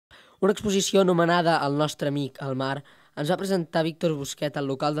Una exposició anomenada El nostre amic, el mar, ens va presentar Víctor Busquet al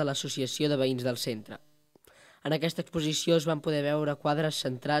local de l'Associació de Veïns del centre. En aquesta exposició es van poder veure quadres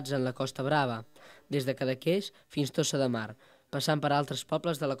centrats en la Costa Brava, des de Cadaqués fins Tossa de Mar, passant per altres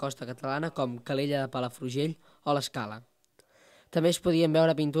pobles de la costa catalana com Calella de Palafrugell o l'Escala. També es podien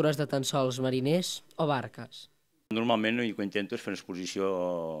veure pintures de tan sols mariners o barques. Normalment el que intento és fer una exposició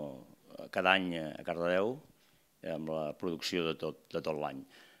cada any a Cardedeu amb la producció de tot l'any.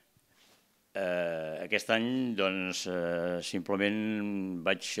 Aquest any, doncs, simplement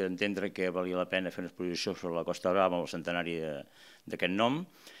vaig entendre que valia la pena fer una exposició sobre la Costa Brava amb el centenari d'aquest nom,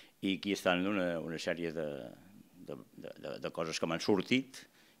 i aquí estan una sèrie de coses que m'han sortit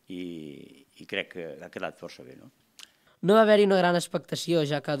i crec que ha quedat força bé, no? No va haver-hi una gran expectació,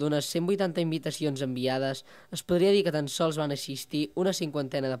 ja que d'unes 180 invitacions enviades es podria dir que tan sols van assistir una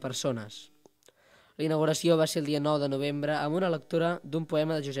cinquantena de persones. La inauguració va ser el dia 9 de novembre amb una lectura d'un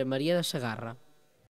poema de Josep Maria de Segarra.